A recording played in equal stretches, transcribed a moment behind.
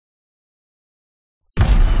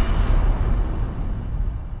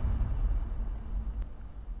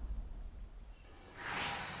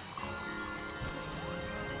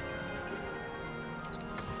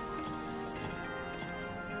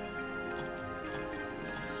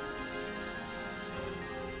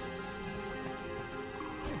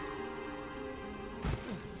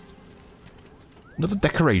Another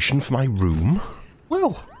decoration for my room?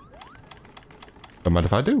 Well, don't mind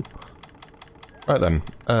if I do. Right then,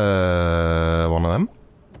 one of them.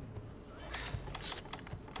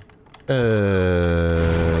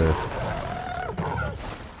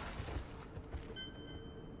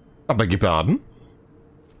 I beg your pardon?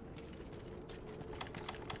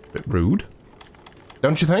 Bit rude,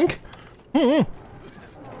 don't you think? Mm-hmm.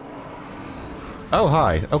 Oh,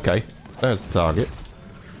 hi. Okay. There's the target.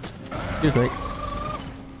 Excuse me.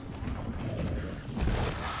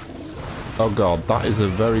 Oh god, that is a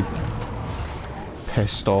very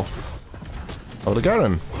pissed off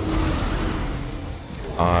Odegaran.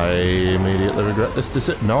 I immediately regret this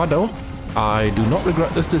decision. No, I don't. I do not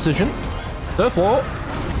regret this decision. Therefore,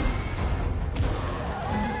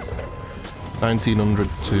 1900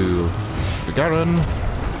 to Odegaran.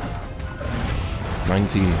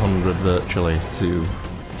 1900 virtually to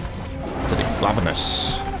the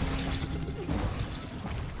Glavenus.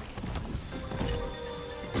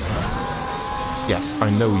 Yes, I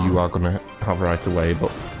know you are going to have right away,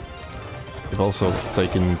 but you've also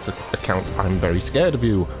taken into account I'm very scared of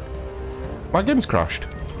you. My game's crashed.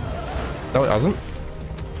 No, it hasn't.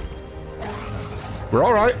 We're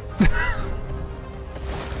alright.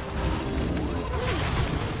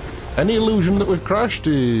 Any illusion that we've crashed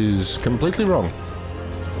is completely wrong.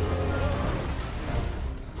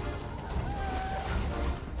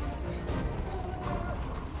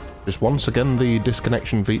 Just once again the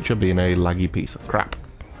disconnection feature being a laggy piece of crap.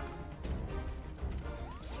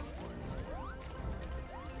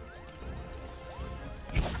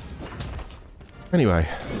 Anyway,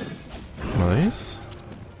 one of these.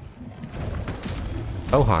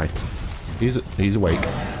 Oh hi, he's awake.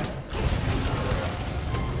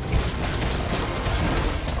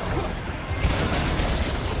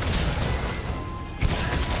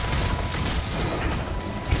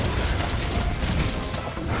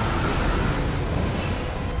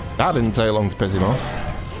 That didn't take long to piss him off.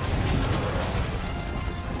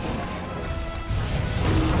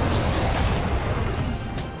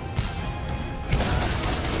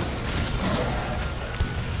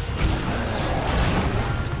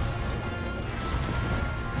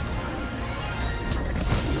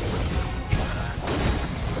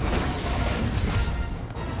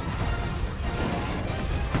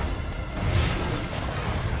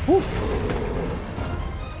 Woo.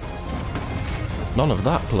 None of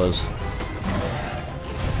that, plus.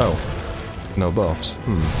 Oh. No buffs.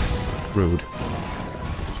 Rude.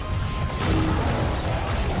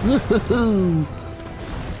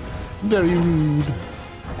 Very rude.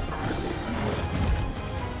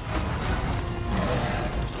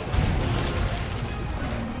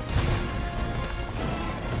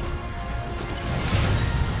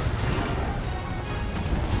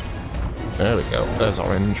 There we go. There's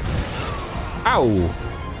orange. Ow!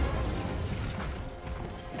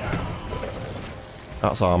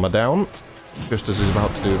 That's armor down, just as he's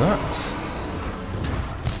about to do that.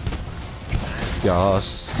 Ya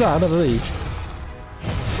son of a bitch.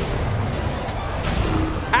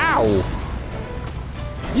 Ow!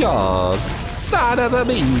 Ya son of a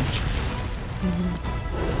bitch.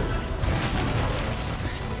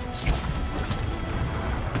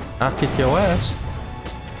 I'll kick your ass.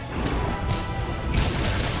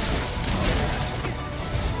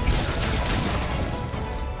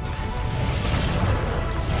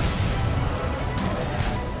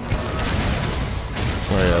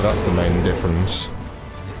 That's the main difference.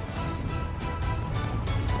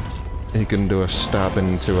 He can do a stab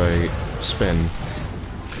into a spin,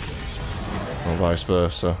 or vice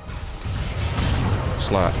versa.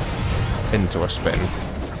 Slap into a spin.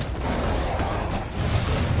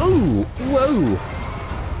 Ooh, whoa!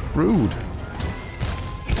 Rude.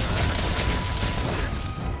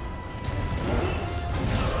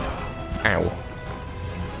 Ow.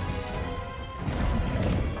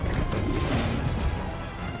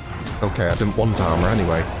 Okay, I didn't want armor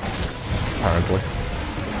anyway, apparently.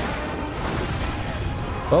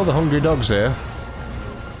 Oh, the hungry dog's here.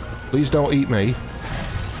 Please don't eat me.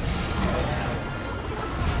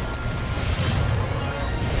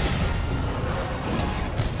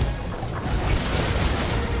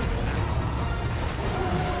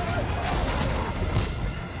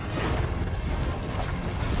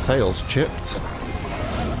 Tail's chipped.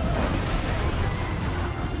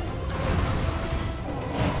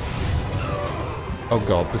 Oh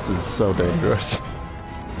god, this is so dangerous.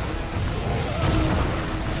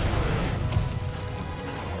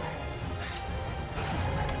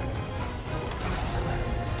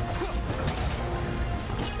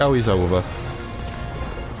 Oh, he's over.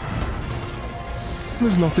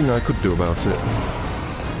 There's nothing I could do about it.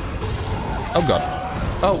 Oh god.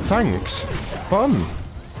 Oh, thanks. Fun.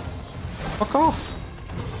 Fuck off.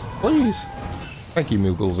 Please. Thank you,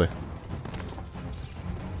 Mooglesy.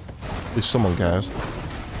 At least someone cares.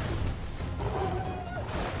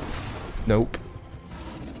 Nope.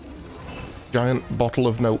 Giant bottle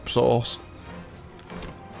of nope sauce.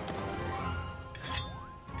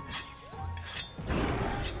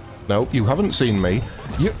 Nope, you haven't seen me.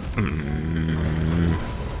 You...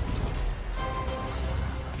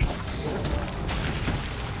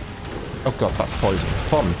 Oh god, that's poison.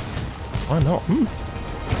 Fun. Why not?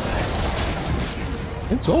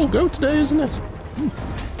 It's all go today, isn't it?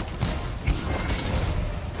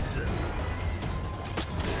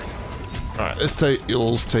 Alright, this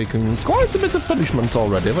tail's taken quite a bit of punishment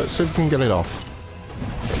already. Let's see if we can get it off.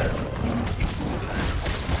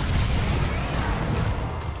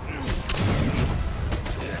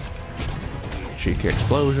 Cheeky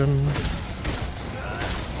explosion.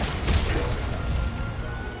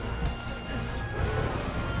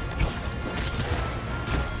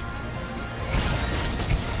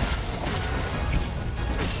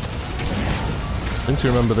 I seem to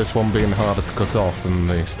remember this one being harder to cut off than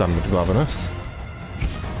the standard Glavenus.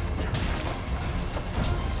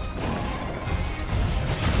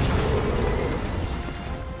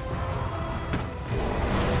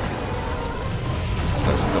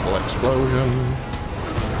 There's a double explosion.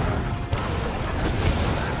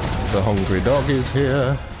 The hungry dog is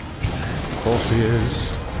here. Of course he is.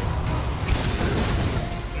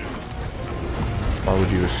 Why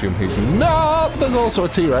would you assume he's... No! There's also a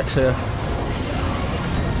T-Rex here.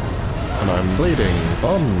 And I'm bleeding.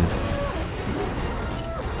 Fun.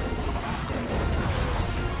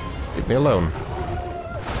 Leave me alone.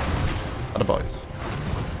 Atta boys.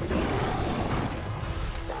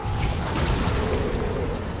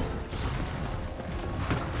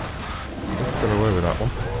 Got away with that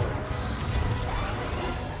one.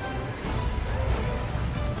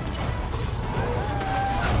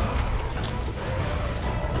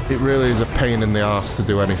 It really is a pain in the arse to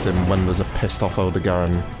do anything when there's a pissed off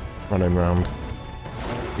Odegaard running around.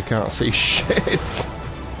 You can't see shit.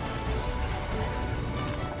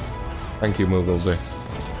 Thank you, Mooglesy.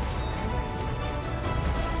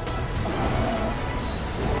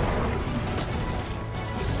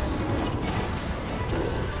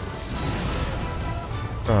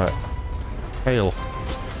 Alright. Hail.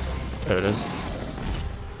 There it is.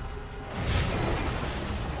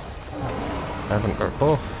 I haven't got a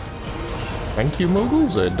buff. Thank you,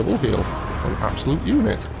 Mooglesy. Double heal. An absolute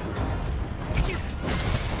unit.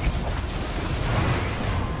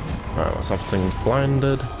 Alright, let's have things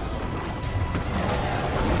blinded.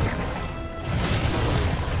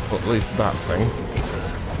 Well, at least that thing.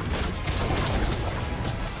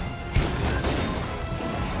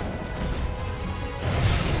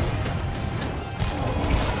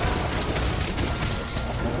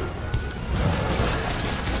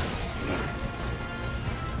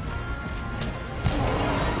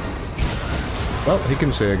 Well, he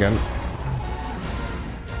can see again.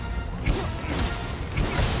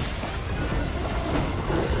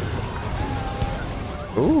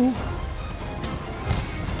 Ooh.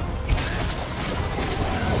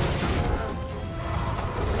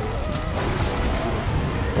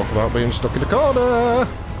 Talk about being stuck in a corner.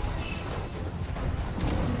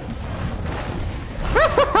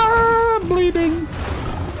 Bleeding.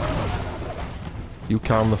 You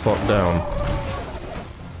calm the fuck down.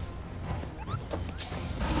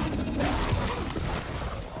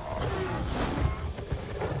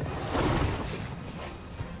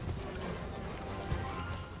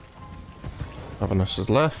 Ravenous has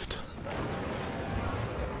left.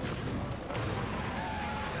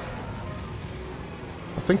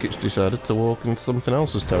 I think it's decided to walk into something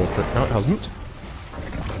else's territory. No, it hasn't.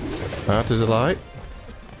 That is a lie.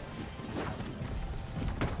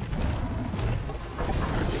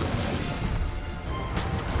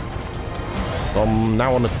 From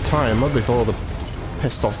now on a timer before the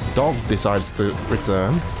pissed off dog decides to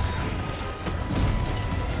return.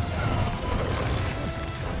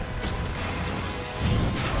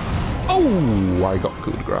 Oh, I got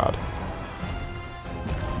coup de grade.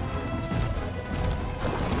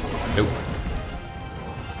 Nope.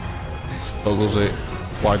 Mooglesy,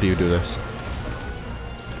 why do you do this?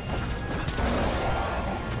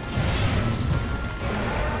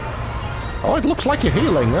 Oh, it looks like you're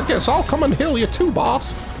healing. I guess I'll come and heal you too,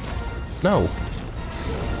 boss. No.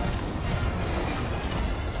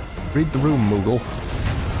 Read the room, Moogle.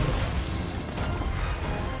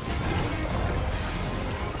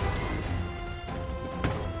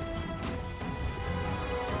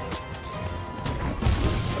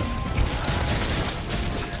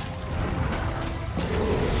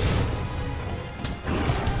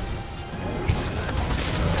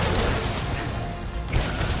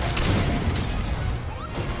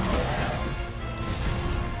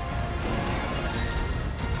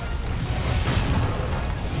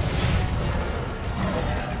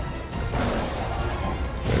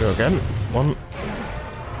 again. One.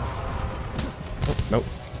 Oh, no.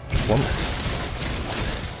 One.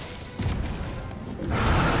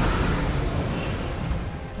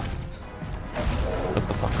 Shut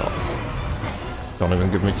the fuck up. Don't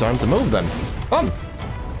even give me time to move then. Come!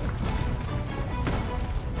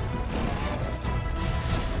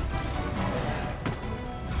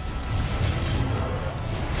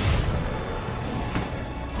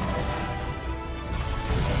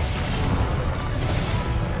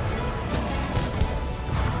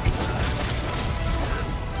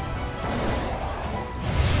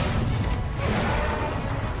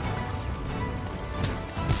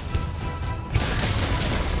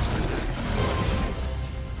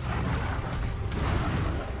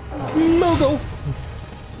 Mogul!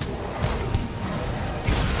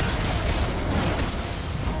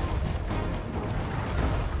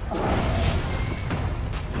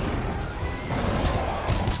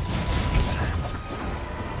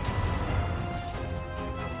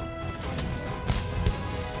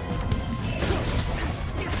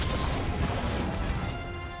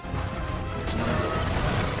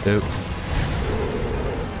 Nope.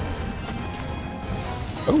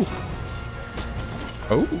 Oh.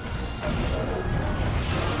 Oh.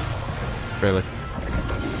 Really?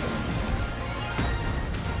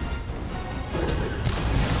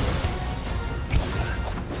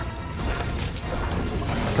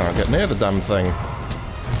 Can't get near the damn thing.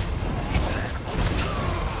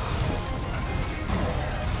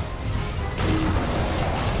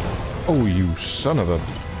 Oh, you son of a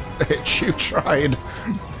bitch, you tried.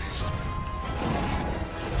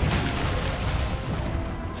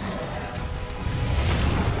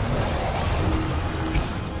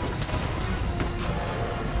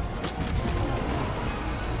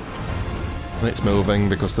 And it's moving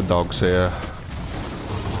because the dog's here.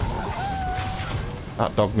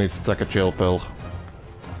 That dog needs to take a chill pill.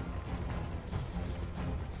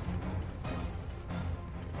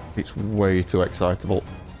 It's way too excitable.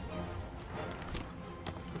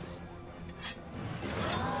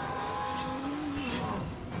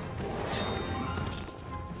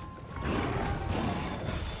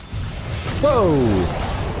 Whoa!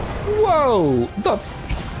 Whoa! The...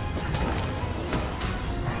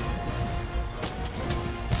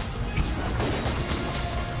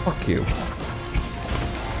 Fuck you.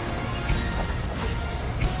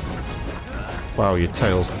 Wow, your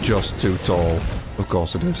tail's just too tall. Of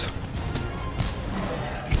course it is.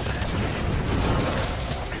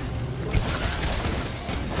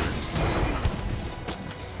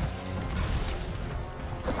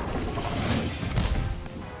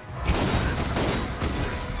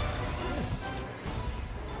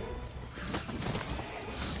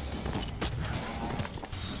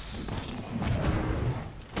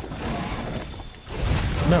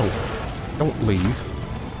 No, don't leave.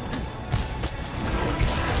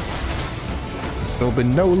 There'll be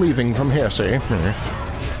no leaving from here, see?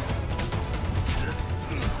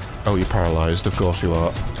 Oh, you're paralysed, of course you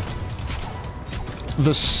are.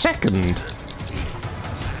 The second?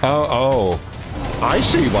 Oh, I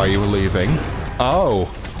see why you were leaving. Oh.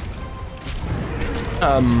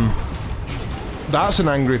 That's an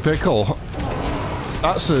angry pickle.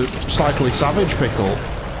 That's a slightly savage pickle.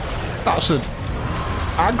 That's a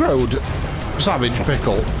aggroed savage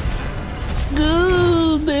pickle.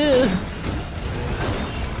 Good.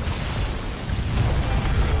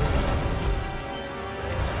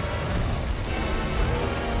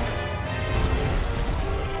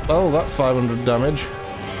 Oh, that's 500 damage.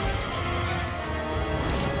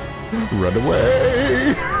 Run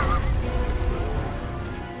away!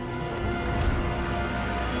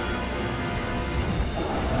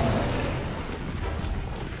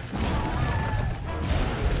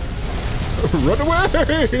 Run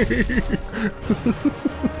away!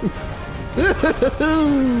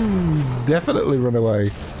 Definitely run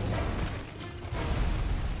away.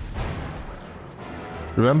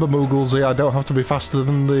 Remember, Mooglesy, I don't have to be faster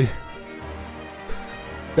than the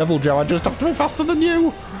Devil Joe, I just have to be faster than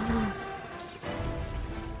you!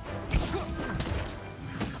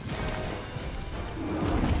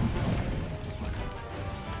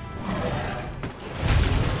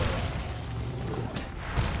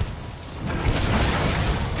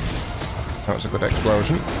 That was a good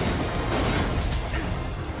explosion.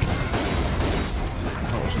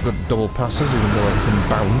 That was a good double passes, even though everything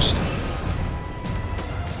bounced.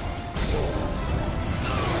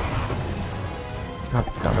 God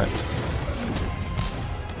damn it.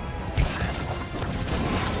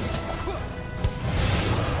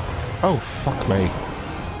 Oh, fuck me.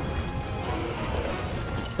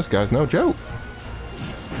 This guy's no joke.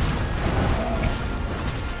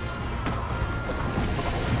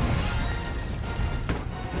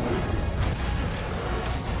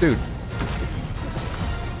 Dude.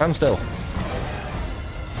 Stand still.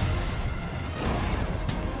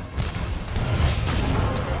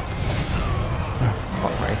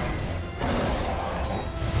 Fuck me.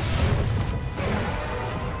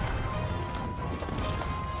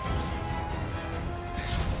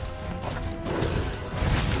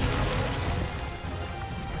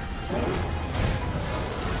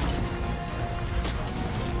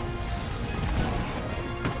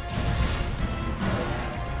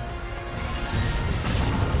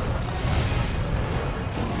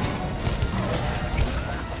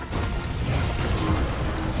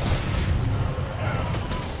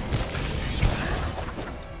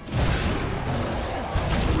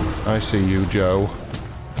 I see you, Joe.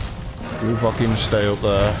 You fucking stay up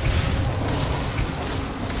there.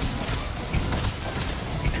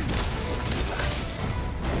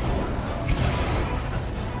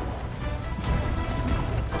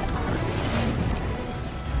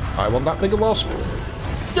 I want that bigger wasp.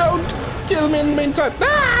 Don't kill me in the meantime.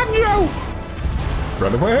 Ah, no!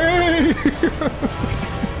 Run away!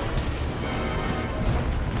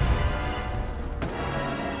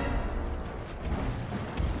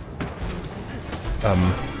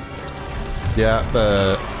 Yeah,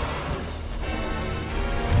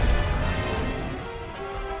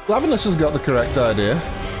 Lavinus has got the correct idea.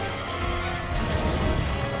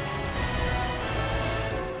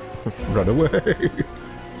 Run away.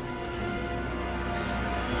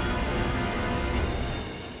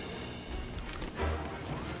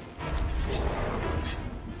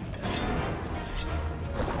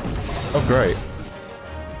 Oh, great.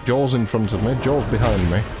 Jaw's in front of me, Jaw's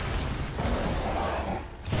behind me.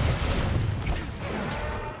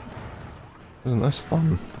 Isn't this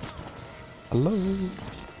fun? Hello?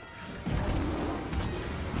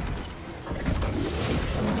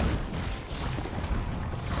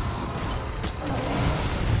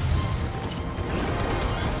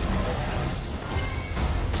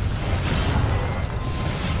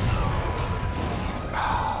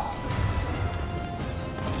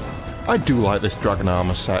 I do like this dragon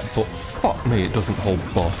armor set, but fuck me, it doesn't hold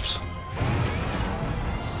buffs.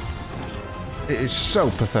 It is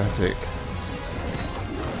so pathetic.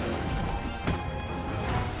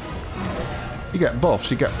 You get buffs,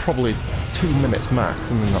 you get probably 2 minutes max,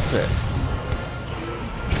 and then that's it.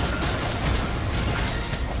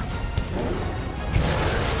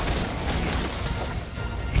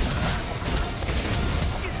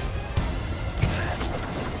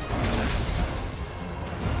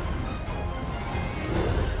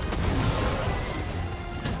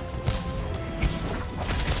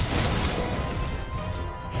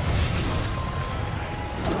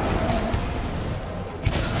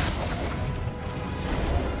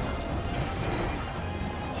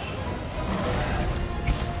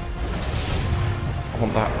 I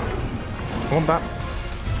want that. I want that.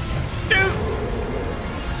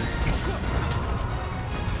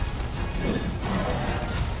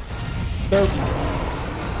 No.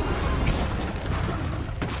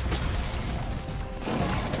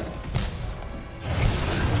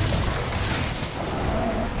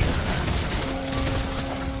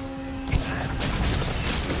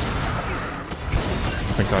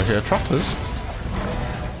 I think I hear trappers.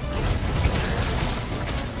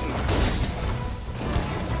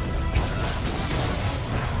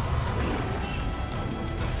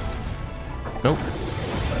 Nope.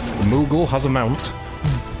 The Moogle has a mount.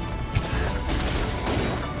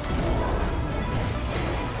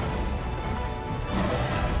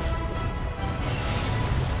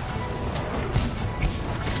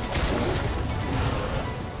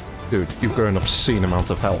 Dude, you've got an obscene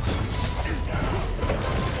amount of health.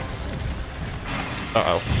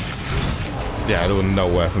 Uh-oh. Yeah, there was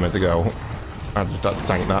nowhere for me to go. I just had to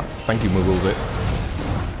tank that. Thank you, Moogles it.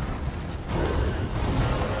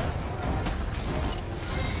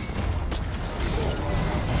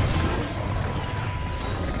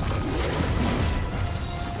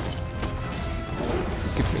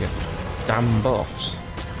 Damn buffs.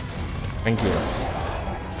 Thank you.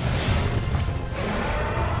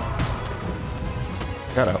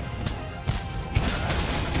 Get out.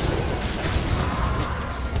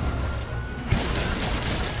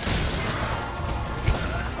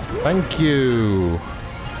 Thank you.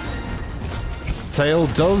 Tail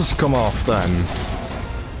does come off then.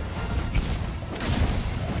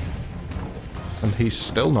 And he's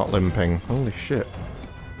still not limping. Holy shit.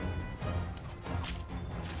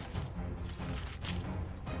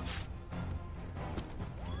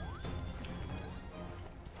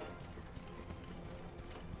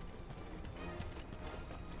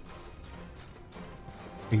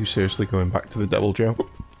 Are you seriously going back to the Devil Joe?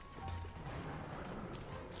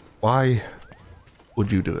 Why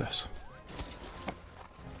would you do this?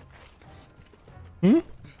 Hmm?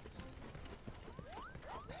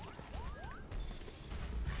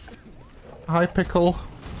 Hi, Pickle.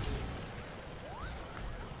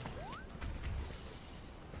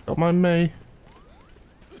 Don't mind me.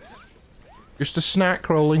 Just a snack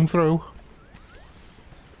rolling through.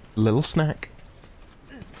 Little snack.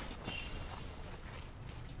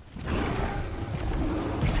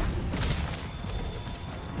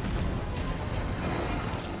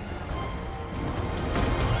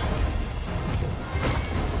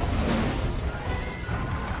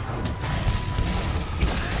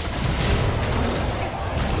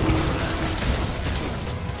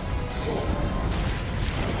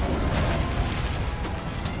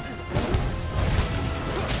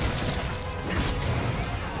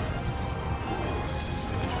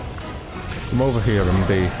 Come over here and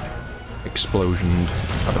be explosioned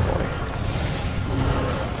out of the way.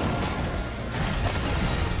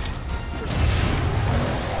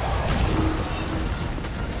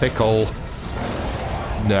 Pickle.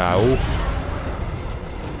 No.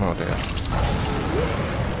 Oh dear.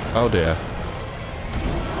 Oh dear.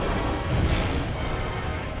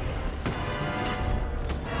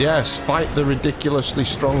 Yes, fight the ridiculously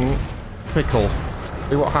strong Pickle.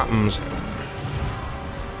 See what happens.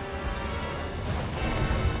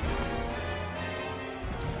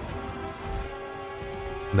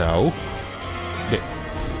 No.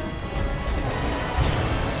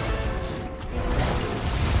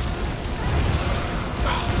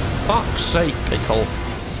 Fuck's sake, Pickle.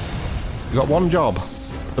 You got one job.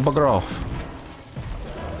 To bugger off.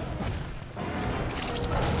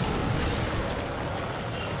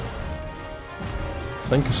 I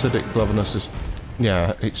think acidic cleverness is...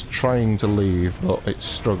 Yeah, it's trying to leave, but it's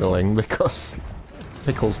struggling because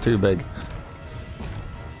Pickle's too big.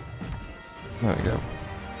 There we go.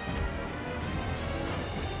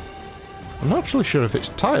 I'm not actually sure if it's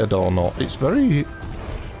tired or not. It's very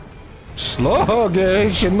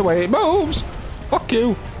sluggish in the way it moves. Fuck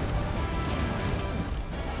you.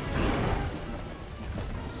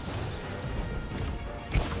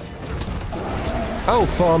 Oh,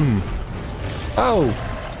 fun. Oh.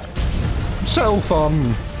 So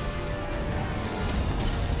fun.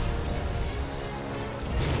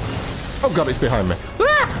 Oh god, it's behind me.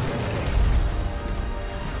 Ah!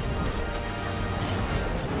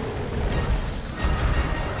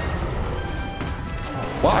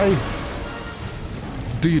 Why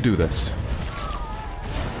do you do this?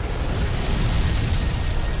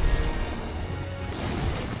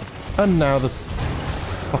 And now the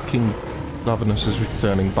fucking Ravenous is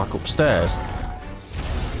returning back upstairs.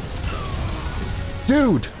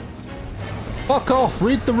 Dude! Fuck off!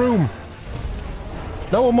 Read the room!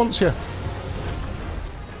 No one wants you.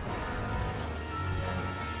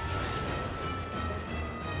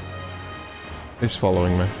 He's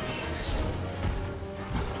following me.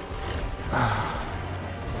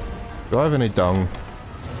 Do I have any dung?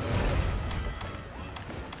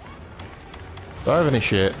 Do I have any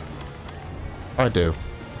shit? I do.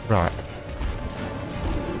 Right.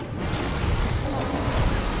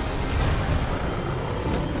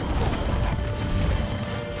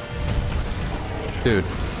 Dude.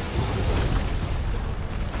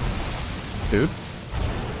 Dude?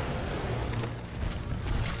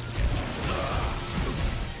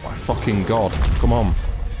 My fucking god. Come on.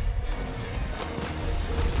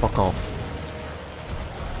 Fuck off.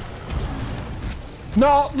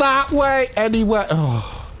 Not that way! Anywhere.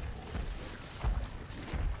 Oh.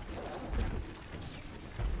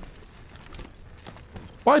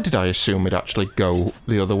 Why did I assume it'd actually go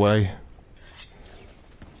the other way?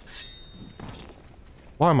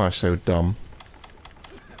 Why am I so dumb?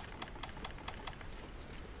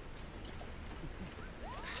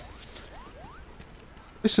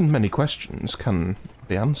 This and many questions can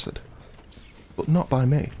be answered, but not by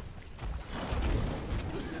me.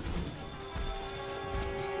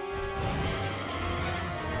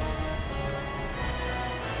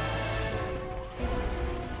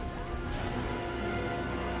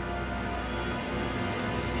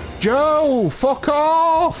 Joe, fuck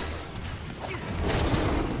off!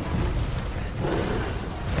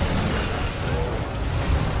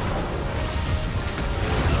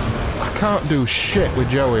 I can't do shit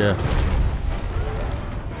with Joe here.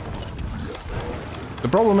 The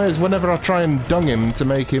problem is, whenever I try and dung him to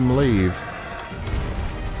make him leave,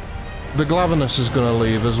 the Glavenus is going to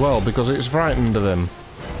leave as well because it's frightened of him.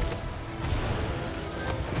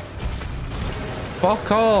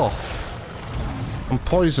 Fuck off! I'm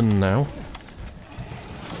poisoned now.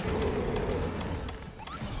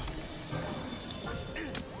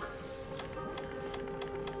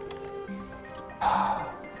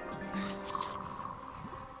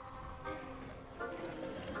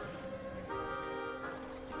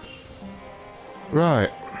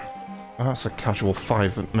 Right. That's a casual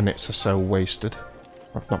 5 minutes or so wasted.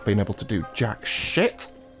 I've not been able to do jack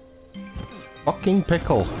shit. Fucking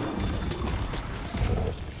pickle.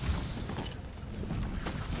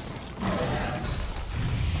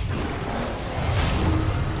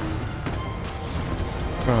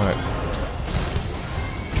 Right.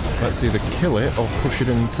 Let's either kill it or push it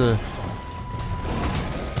into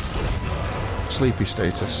sleepy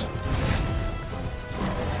status.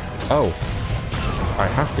 Oh. I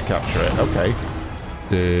have to capture it. Okay.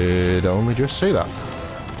 Did only just see that.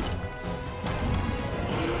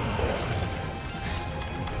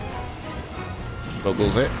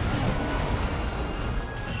 Buggles it.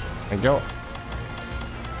 There you go.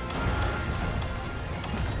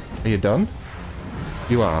 Are you done?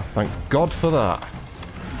 You are. Thank God for that.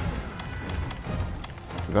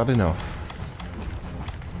 We've had enough.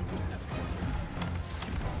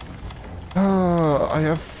 Ah, I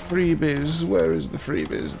have freebies. Where is the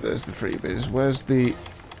freebies? There's the freebies. Where's the...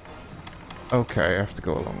 Okay, I have to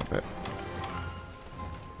go along a bit.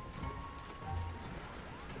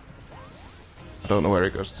 I don't know where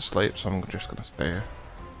it goes to sleep, so I'm just gonna stay here.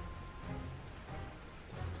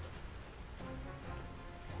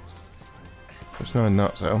 There's no in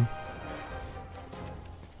that zone.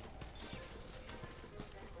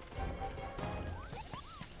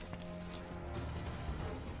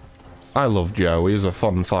 I love Joe, he's a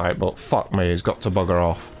fun fight, but fuck me, he's got to bugger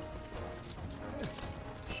off.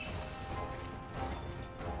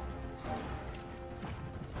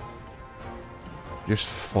 Just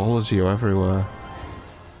follows you everywhere.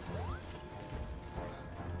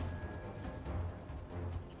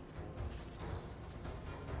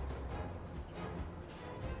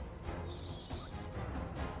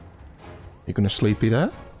 You gonna sleepy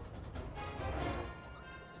there?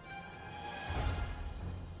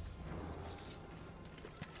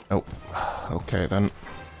 Oh, okay then.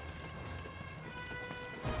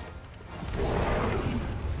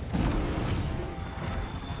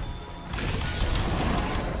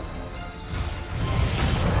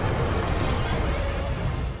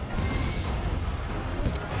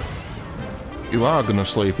 You are gonna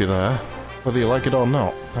sleepy there, whether you like it or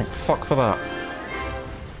not. Thank fuck for that.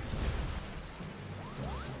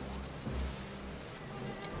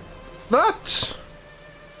 That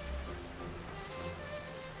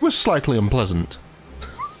was slightly unpleasant.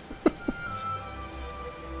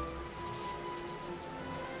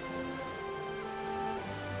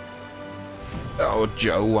 Oh,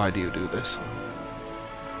 Joe, why do you do this?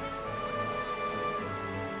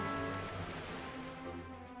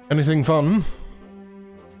 Anything fun?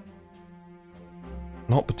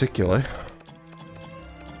 Not particularly.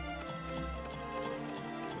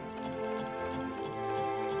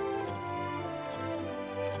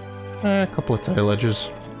 A couple of tail edges.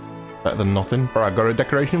 Better than nothing. But I got a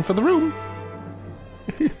decoration for the room.